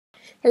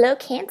Hello,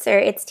 Cancer.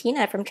 It's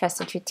Tina from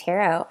Trusted Truth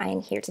Tarot. I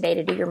am here today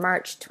to do your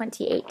March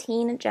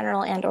 2018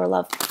 general and or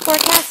love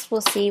forecast.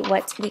 We'll see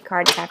what the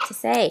cards have to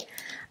say.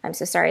 I'm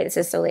so sorry this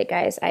is so late,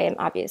 guys. I am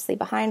obviously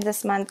behind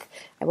this month.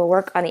 I will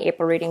work on the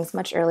April readings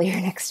much earlier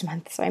next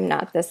month, so I'm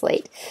not this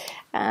late.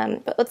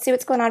 But let's see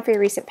what's going on for your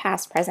recent,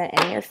 past, present,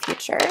 and your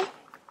future.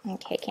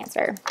 Okay,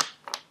 Cancer.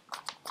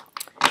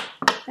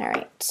 All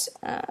right.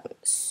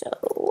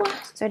 So,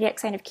 zodiac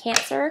sign of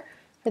Cancer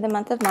for the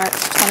month of March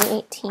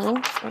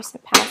 2018.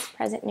 Recent, past,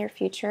 present, near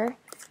future.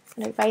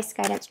 What advice,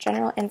 guidance,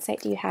 general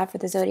insight do you have for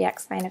the zodiac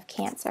sign of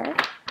Cancer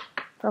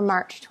for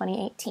March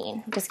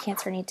 2018? What does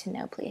Cancer need to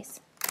know, please?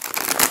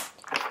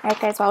 All right,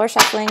 guys, while we're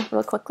shuffling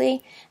real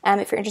quickly,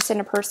 if you're interested in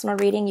a personal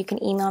reading, you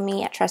can email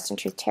me at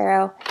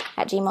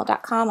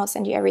trustandtruthtarot@gmail.com. I'll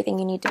send you everything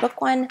you need to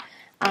book one.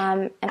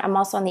 And I'm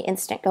also on the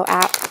Instant Go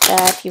app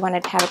if you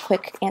wanted to have a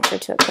quick answer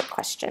to a quick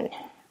question.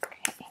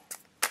 Okay.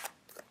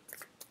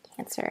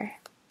 Cancer.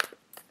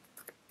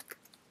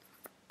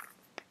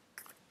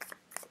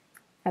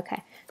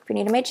 Okay. If you're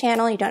new to my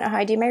channel, you don't know how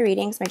I do my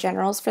readings, my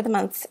generals for the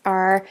months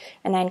are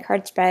a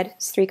 9-card spread.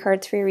 It's 3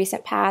 cards for your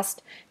recent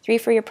past, 3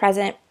 for your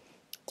present,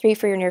 3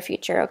 for your near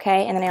future,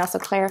 okay? And then I also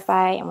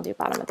clarify, and we'll do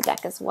bottom of the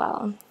deck as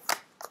well.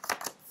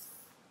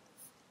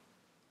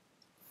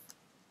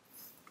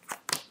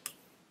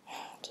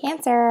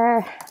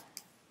 Cancer.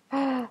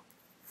 My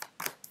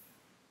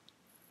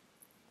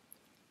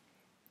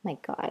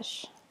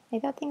gosh. I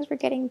thought things were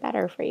getting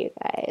better for you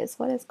guys.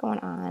 What is going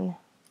on?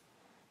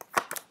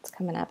 It's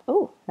coming up.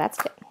 Oh, that's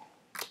good.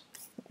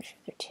 There's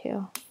the other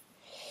 2.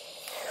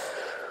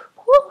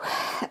 Woo.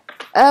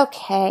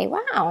 Okay,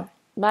 wow.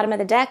 Bottom of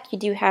the deck, you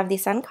do have the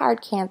Sun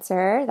card,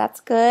 Cancer.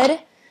 That's good.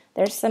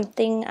 There's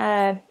something,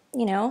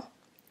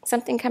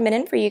 something coming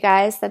in for you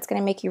guys that's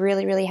going to make you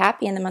really, really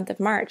happy in the month of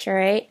March, all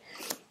right?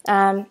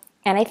 And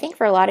I think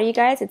for a lot of you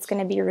guys, it's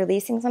going to be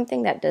releasing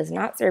something that does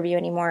not serve you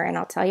anymore, and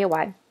I'll tell you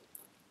why.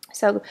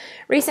 So,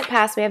 recent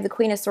past, we have the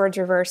Queen of Swords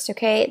reversed,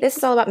 okay? This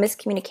is all about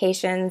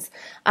miscommunications.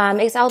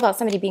 It's all about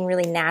somebody being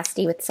really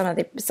nasty with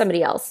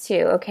somebody else,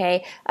 too,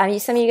 okay?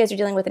 Some of you guys are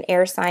dealing with an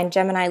air sign,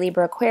 Gemini,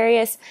 Libra,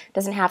 Aquarius.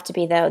 Doesn't have to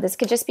be, though. This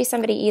could just be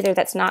somebody either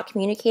that's not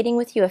communicating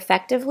with you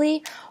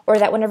effectively, or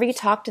that whenever you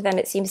talk to them,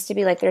 it seems to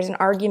be like there's an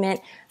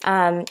argument,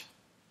 a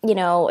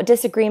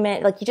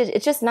disagreement. Like,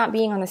 it's just not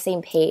being on the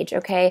same page,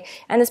 okay?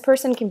 And this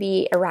person can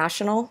be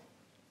irrational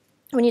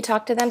when you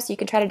talk to them, so you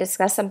can try to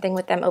discuss something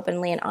with them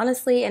openly and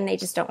honestly, and they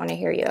just don't want to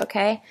hear you,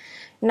 okay?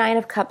 9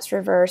 of Cups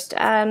reversed.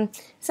 Some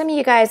of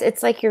you guys,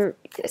 it's like you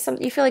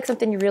feel like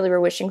something you really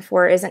were wishing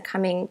for isn't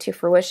coming to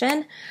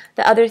fruition.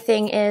 The other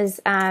thing is,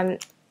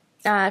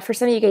 for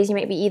some of you guys, you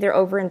might be either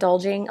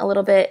overindulging a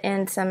little bit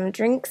in some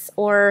drinks,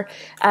 or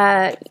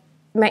you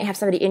might have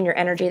somebody in your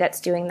energy that's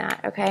doing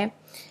that, okay?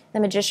 The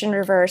Magician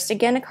reversed.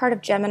 Again, a card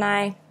of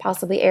Gemini,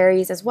 possibly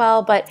Aries as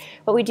well. But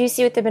what we do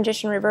see with the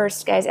Magician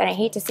reversed, guys, and I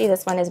hate to see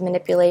this one, is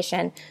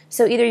manipulation.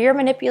 So either you're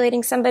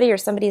manipulating somebody or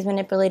somebody's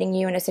manipulating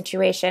you in a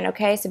situation,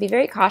 okay? So be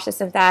very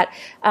cautious of that.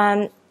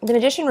 The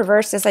Magician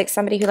reversed is like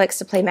somebody who likes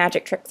to play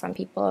magic tricks on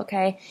people,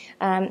 okay?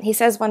 He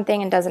says one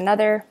thing and does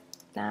another.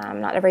 I'm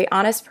not a very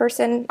honest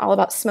person, all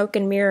about smoke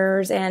and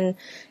mirrors and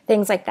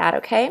things like that,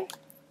 okay?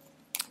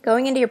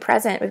 Going into your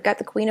present, we've got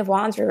the Queen of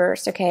Wands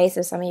reversed, okay?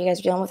 So some of you guys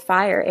are dealing with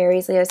fire,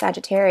 Aries, Leo,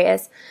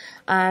 Sagittarius.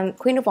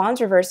 Queen of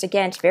Wands reversed,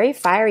 again, she's a very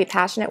fiery,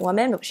 passionate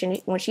woman, but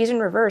when she's in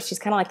reverse, she's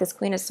kind of like this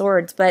Queen of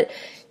Swords, but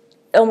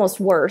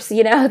almost worse,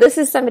 you know? This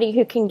is somebody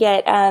who can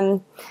get, I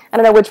don't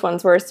know which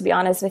one's worse, to be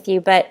honest with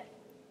you, but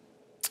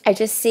I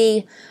just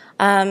see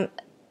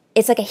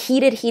it's like a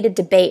heated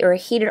debate or a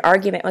heated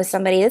argument with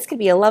somebody. This could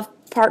be a love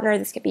partner,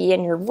 this could be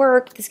in your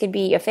work, this could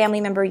be a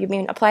family member. You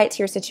can apply it to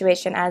your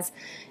situation as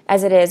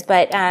it is,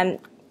 but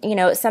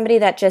somebody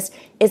that just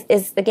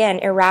is again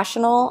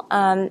irrational,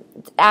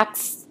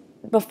 acts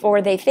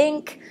before they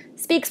think,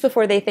 speaks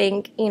before they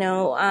think,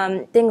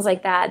 things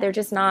like that. They're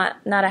just not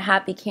a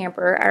happy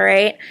camper, all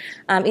right?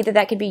 Either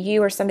that could be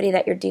you or somebody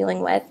that you're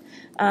dealing with.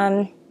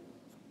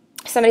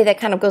 Somebody that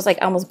kind of goes like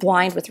almost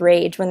blind with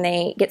rage when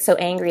they get so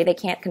angry they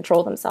can't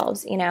control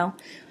themselves,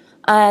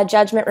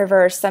 Judgment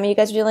reversed. Some of you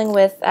guys are dealing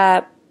with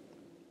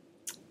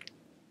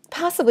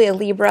possibly a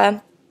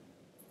Libra.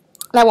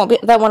 That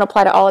won't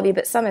apply to all of you,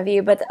 but some of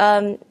you. But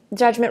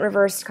Judgment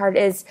reversed card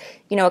is,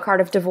 a card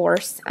of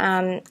divorce,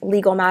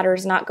 legal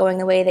matters not going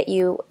the way that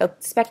you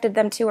expected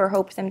them to or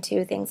hoped them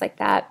to, things like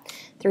that.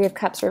 3 of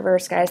Cups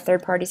reversed, guys,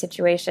 third party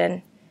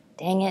situation.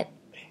 Dang it,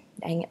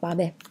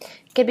 Bobby.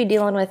 Could be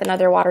dealing with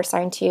another water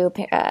sign too,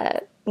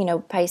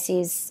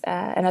 Pisces,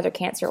 another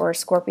Cancer or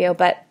Scorpio,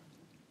 but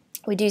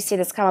we do see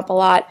this come up a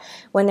lot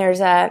when there's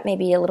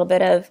maybe a little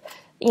bit of,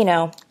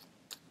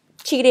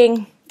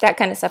 cheating, that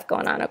kind of stuff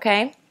going on,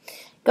 okay?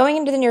 Going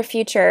into the near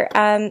future,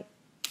 you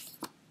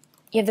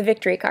have the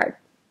Victory card.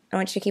 I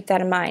want you to keep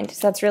that in mind.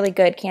 So that's really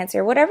good,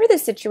 Cancer. Whatever the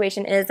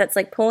situation is that's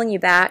like pulling you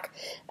back,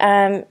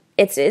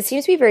 it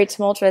seems to be very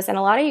tumultuous, and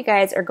a lot of you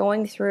guys are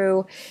going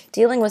through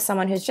dealing with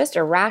someone who's just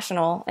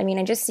irrational. I mean,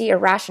 I just see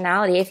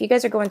irrationality. If you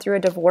guys are going through a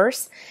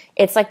divorce,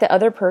 it's like the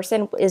other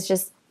person is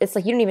just it's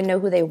like you don't even know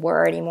who they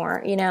were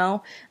anymore, you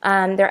know?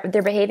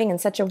 They're behaving in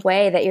such a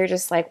way that you're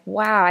just like,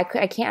 wow, I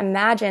can't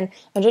imagine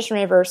Magician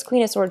reverse,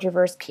 Queen of Swords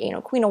reverse, you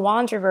know, Queen of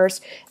Wands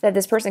reverse, that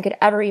this person could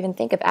ever even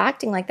think of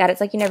acting like that. It's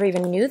like you never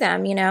even knew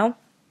them, you know?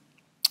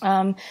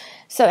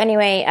 So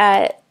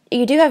anyway,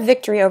 you do have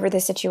victory over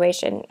this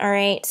situation, all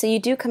right? So you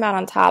do come out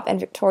on top and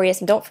victorious,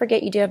 and don't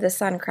forget you do have the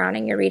sun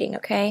crowning your reading,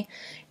 okay?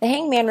 The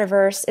Hangman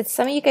reverse, it's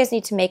some of you guys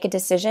need to make a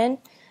decision,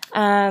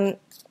 and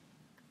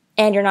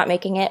you're not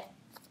making it.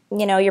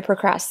 You know, you're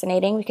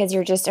procrastinating because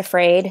you're just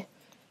afraid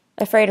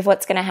of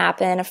what's going to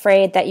happen,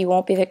 afraid that you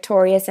won't be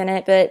victorious in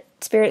it, but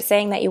Spirit's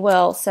saying that you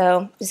will,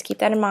 so just keep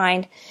that in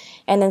mind.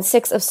 And then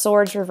Six of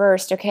Swords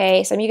reversed,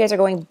 okay? Some of you guys are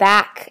going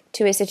back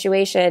to a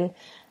situation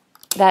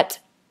that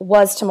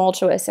was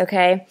tumultuous,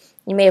 okay?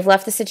 You may have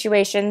left the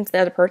situation,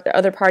 the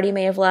other party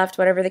may have left,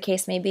 whatever the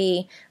case may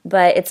be,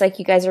 but it's like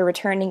you guys are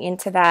returning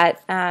into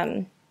that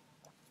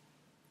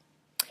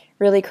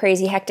really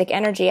crazy, hectic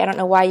energy. I don't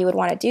know why you would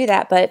want to do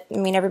that, but, I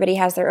mean, everybody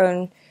has their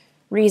own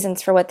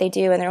reasons for what they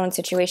do and their own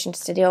situations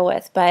to deal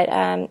with. But,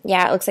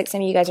 yeah, it looks like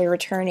some of you guys are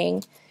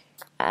returning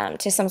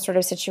to some sort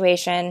of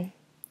situation,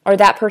 or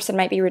that person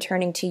might be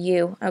returning to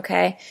you,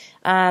 okay?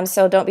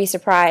 So don't be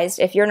surprised.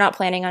 If you're not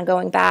planning on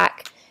going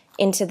back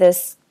into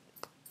this,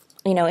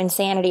 you know,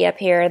 insanity up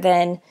here,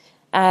 then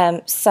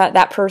so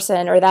that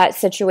person or that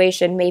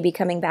situation may be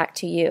coming back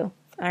to you,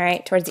 all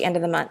right, towards the end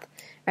of the month.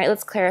 All right,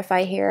 let's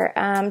clarify here.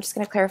 I'm just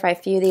going to clarify a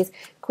few of these.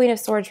 Queen of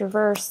Swords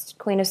reversed,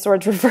 Queen of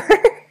Swords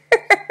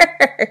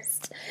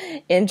reversed.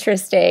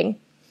 Interesting.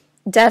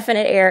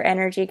 Definite air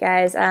energy,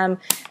 guys.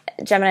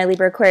 Gemini,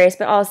 Libra, Aquarius,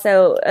 but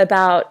also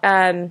about,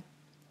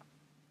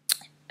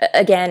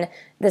 again,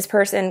 this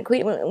person,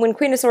 when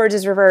Queen of Swords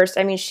is reversed,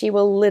 I mean, she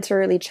will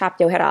literally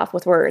chop your head off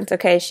with words,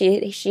 okay?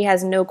 She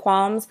has no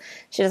qualms.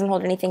 She doesn't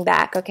hold anything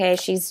back, okay?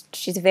 She's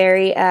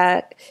very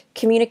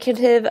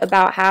communicative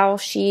about how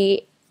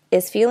she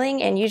is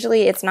feeling, and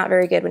usually it's not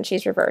very good when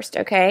she's reversed,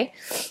 okay?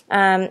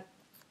 And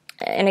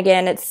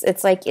again,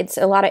 it's like it's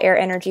a lot of air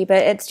energy,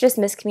 but it's just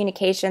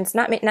miscommunications.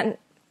 Not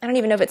I don't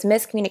even know if it's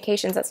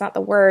miscommunications. That's not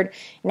the word.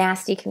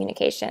 Nasty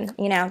communication.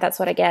 You know, that's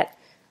what I get.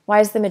 Why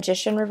is the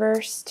Magician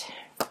reversed?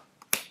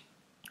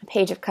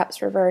 Page of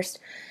Cups reversed.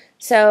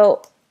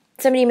 So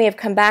somebody may have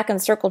come back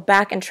and circled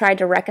back and tried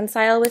to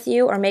reconcile with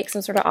you or make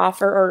some sort of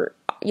offer, or,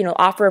 you know,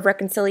 offer of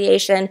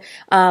reconciliation,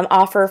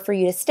 offer for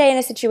you to stay in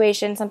a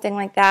situation, something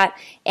like that.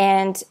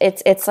 And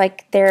it's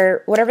like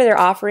whatever they're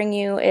offering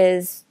you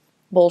is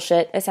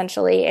bullshit,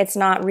 essentially. It's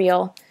not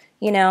real.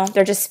 You know,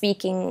 they're just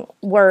speaking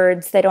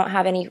words. They don't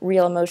have any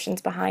real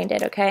emotions behind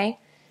it, okay?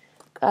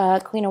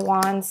 Queen of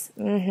Wands.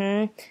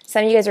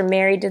 Some of you guys are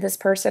married to this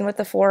person with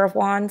the Four of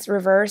Wands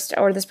reversed,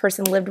 or this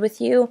person lived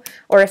with you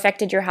or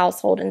affected your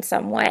household in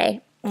some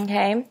way,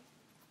 okay?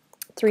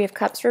 Three of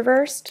Cups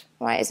reversed.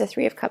 Why is the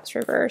Three of Cups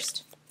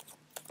reversed?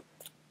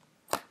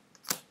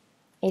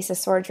 Ace of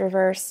Swords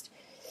reversed.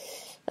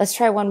 Let's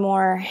try one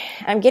more.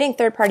 I'm getting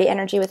third-party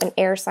energy with an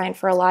air sign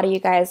for a lot of you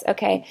guys,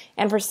 okay?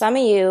 And for some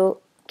of you,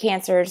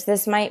 Cancers,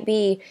 this might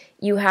be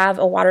you have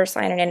a water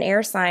sign and an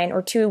air sign,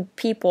 or two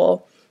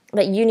people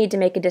that you need to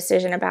make a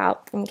decision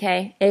about,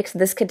 okay?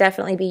 This could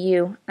definitely be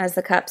you as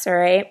the Cups, all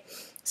right?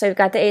 So you've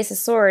got the Ace of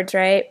Swords,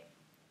 right?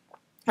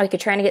 Like you're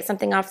trying to get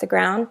something off the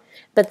ground,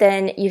 but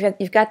then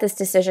you've got this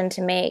decision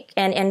to make.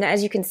 And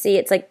as you can see,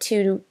 it's like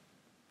two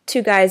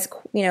guys,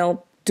 you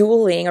know,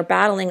 dueling or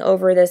battling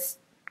over this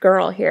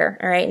girl here,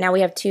 all right? Now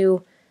we have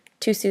two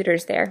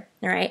suitors there,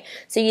 all right?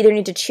 So you either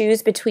need to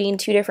choose between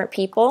two different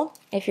people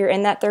if you're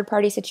in that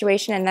third-party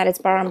situation and that it's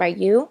brought on by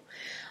you,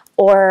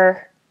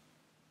 or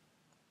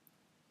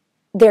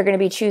they're going to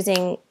be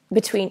choosing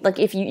between, like,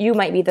 if you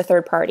might be the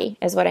third party,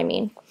 is what I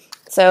mean.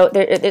 So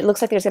it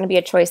looks like there's going to be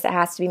a choice that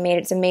has to be made.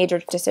 It's a major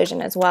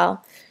decision as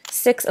well.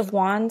 Six of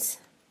Wands.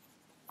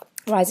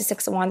 Why is the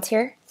Six of Wands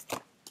here?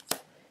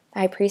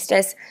 High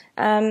Priestess.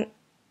 Some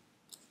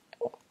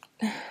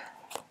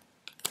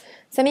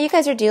of you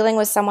guys are dealing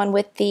with someone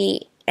with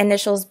the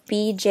initials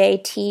B, J,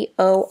 T,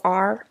 O,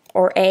 R,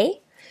 or A.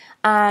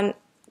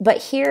 But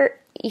here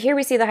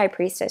we see the High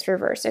Priestess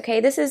reversed, okay?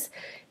 This is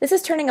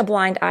turning a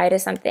blind eye to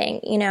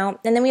something, you know?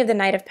 And then we have the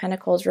Knight of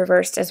Pentacles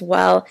reversed as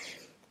well.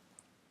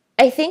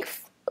 I think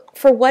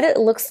for what it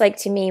looks like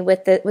to me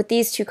with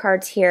these two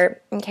cards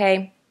here,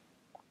 okay,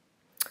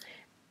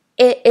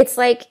 it's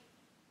like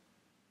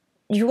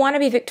you want to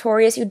be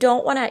victorious. You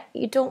don't want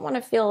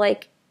to feel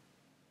like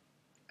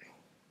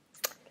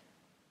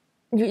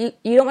you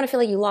don't want to feel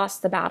like you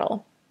lost the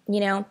battle, you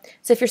know?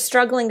 So if you're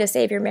struggling to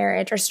save your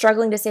marriage, or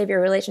struggling to save your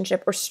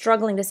relationship, or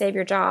struggling to save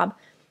your job,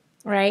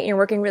 right? And you're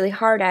working really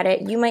hard at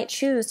it, you might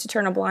choose to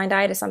turn a blind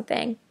eye to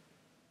something,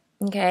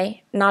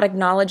 okay? Not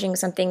acknowledging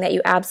something that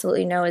you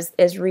absolutely know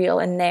is real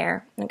and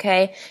there,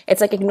 okay? It's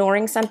like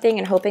ignoring something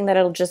and hoping that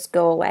it'll just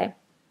go away,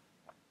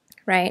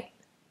 right?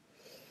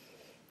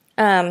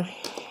 Okay.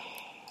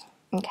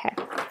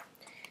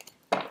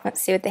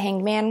 Let's see what the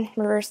Hanged Man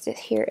reversed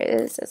here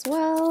is as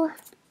well.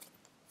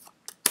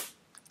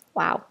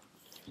 Wow.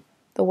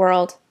 The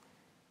World.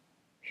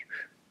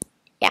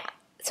 Yeah.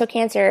 So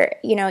Cancer,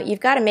 you know, you've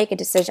got to make a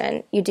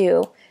decision. You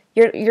do.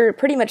 You're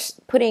pretty much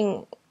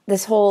putting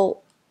this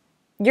whole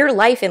your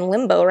life in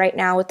limbo right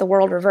now with the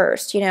world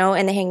reversed, you know,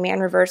 and the Hangman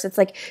reversed. It's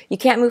like you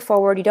can't move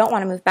forward, you don't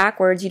want to move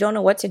backwards, you don't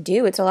know what to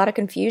do. It's a lot of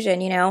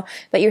confusion, you know,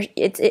 but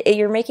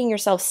you're making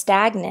yourself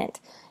stagnant,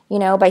 you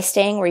know, by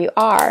staying where you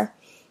are.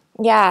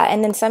 Yeah,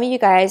 and then some of you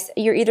guys,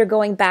 you're either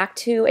going back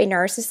to a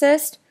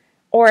narcissist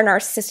or a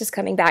narcissist is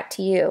coming back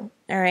to you.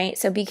 All right,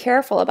 so be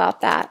careful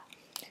about that.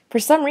 For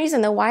some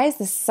reason, though, why is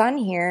the Sun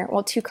here?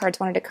 Well, 2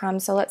 cards wanted to come,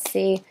 so let's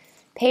see.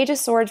 Page of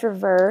Swords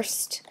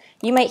reversed.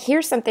 You might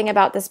hear something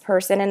about this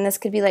person, and this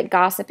could be like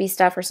gossipy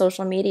stuff or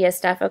social media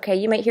stuff, okay?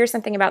 You might hear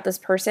something about this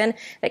person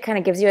that kind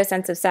of gives you a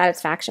sense of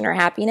satisfaction or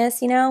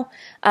happiness, you know?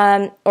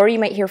 Or you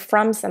might hear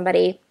from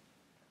somebody,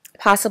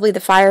 possibly the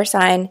fire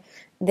sign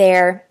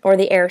there or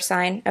the air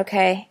sign,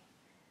 okay?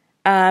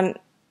 And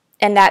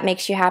that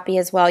makes you happy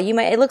as well.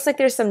 It looks like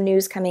there's some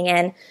news coming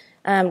in,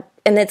 and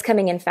it's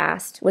coming in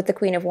fast with the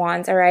Queen of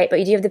Wands, all right? But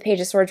you do have the Page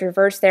of Swords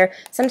reversed there.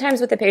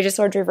 Sometimes with the Page of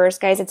Swords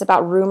reversed, guys, it's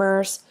about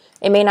rumors.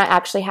 It may not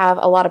actually have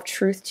a lot of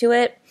truth to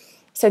it.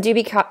 So do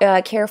be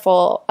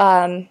careful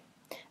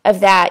of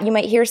that. You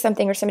might hear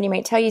something or somebody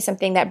might tell you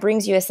something that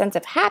brings you a sense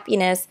of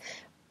happiness,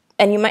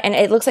 and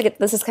it looks like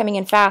this is coming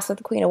in fast with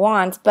the Queen of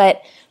Wands,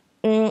 but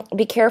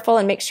be careful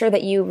and make sure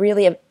that you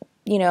really,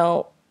 you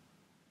know,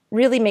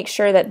 really make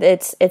sure that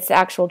it's the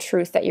actual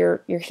truth that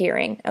you're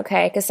hearing,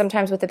 okay? Because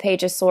sometimes with the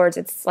Page of Swords,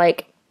 it's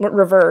like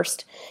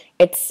reversed.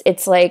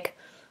 It's like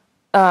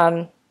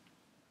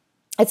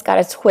it's got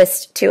a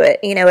twist to it.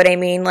 You know what I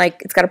mean?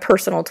 Like it's got a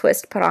personal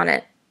twist put on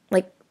it,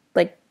 like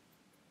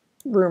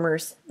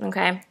rumors.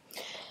 Okay.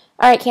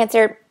 All right,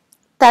 Cancer.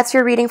 That's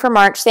your reading for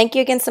March. Thank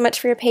you again so much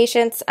for your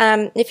patience.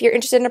 If you're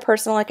interested in a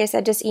personal, like I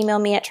said, just email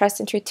me at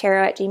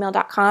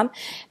trustandtruthtarot@gmail.com.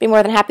 Be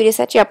more than happy to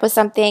set you up with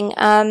something.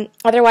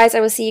 Otherwise, I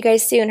will see you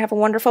guys soon. Have a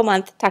wonderful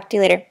month. Talk to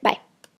you later. Bye.